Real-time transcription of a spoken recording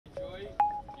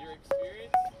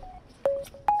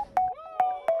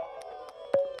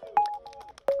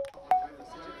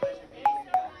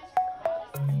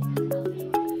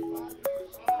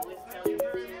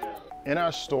In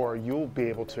our store, you'll be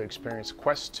able to experience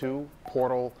Quest 2,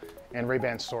 Portal, and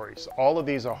Ray-Ban Stories. All of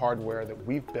these are hardware that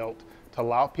we've built to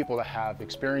allow people to have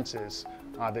experiences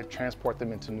that transport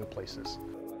them into new places.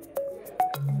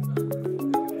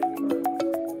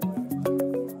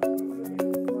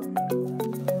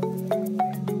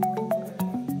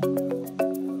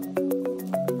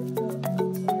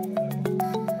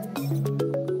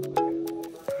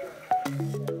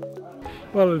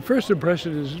 Well, the first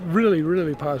impression is really,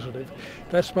 really positive.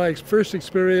 That's my first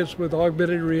experience with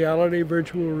augmented reality,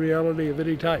 virtual reality of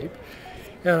any type.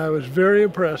 And I was very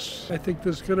impressed. I think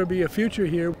there's going to be a future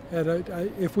here. And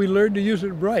if we learn to use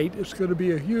it right, it's going to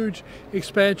be a huge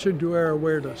expansion to our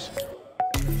awareness.